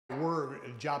We're at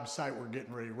a job site we're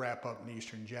getting ready to wrap up in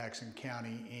eastern Jackson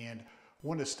County, and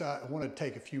want to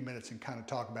take a few minutes and kind of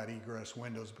talk about egress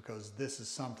windows because this is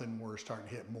something we're starting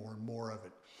to hit more and more of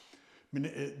it. I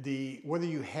mean, whether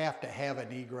you have to have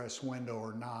an egress window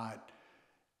or not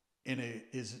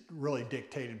is really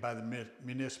dictated by the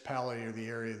municipality or the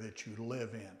area that you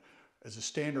live in. As a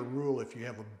standard rule, if you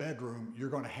have a bedroom, you're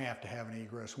going to have an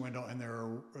egress window, and there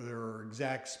are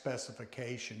exact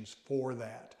specifications for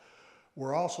that.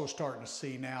 We're also starting to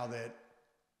see now that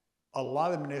a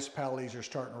lot of municipalities are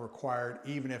starting to require it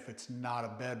even if it's not a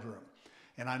bedroom.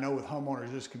 And I know with homeowners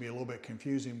this can be a little bit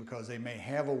confusing because they may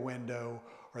have a window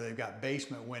or they've got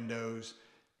basement windows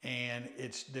and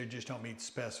they just don't meet the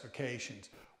specifications.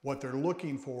 What they're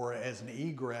looking for as an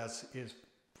egress is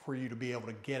for you to be able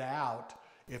to get out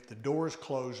if the door's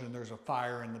closed and there's a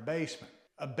fire in the basement.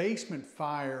 A basement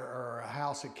fire or a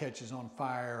house that catches on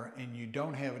fire and you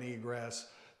don't have an egress,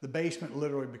 the basement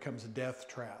literally becomes a death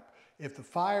trap. If the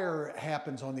fire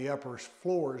happens on the upper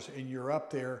floors and you're up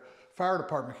there, fire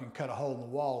department can cut a hole in the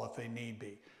wall if they need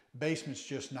be. Basement's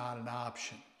just not an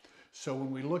option. So when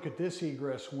we look at this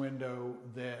egress window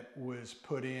that was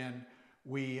put in,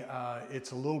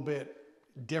 it's a little bit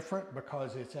different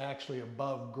because it's actually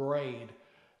above grade,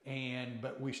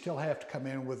 but we still have to come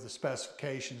in with the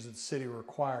specifications that the city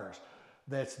requires.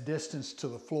 That's distance to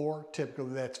the floor,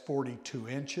 typically that's 42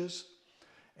 inches.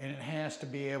 And it has to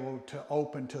be able to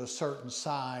open to a certain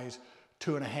size,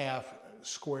 2.5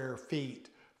 square feet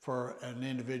for an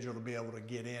individual to be able to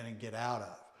get in and get out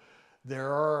of.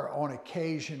 There are on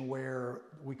occasion where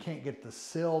we can't get the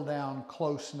sill down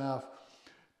close enough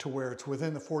to where it's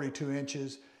within the 42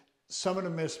 inches. Some of the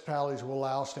municipalities will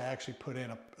allow us to actually put in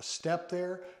a step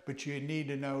there, but you need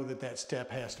to know that that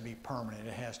step has to be permanent.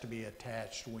 It has to be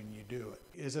attached when you do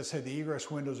it. As I said, the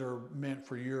egress windows are meant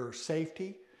for your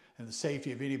safety and the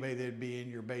safety of anybody that would be in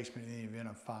your basement in the event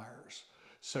of fires.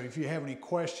 So if you have any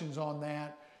questions on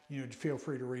that, feel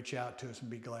free to reach out to us and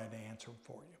be glad to answer them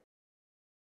for you.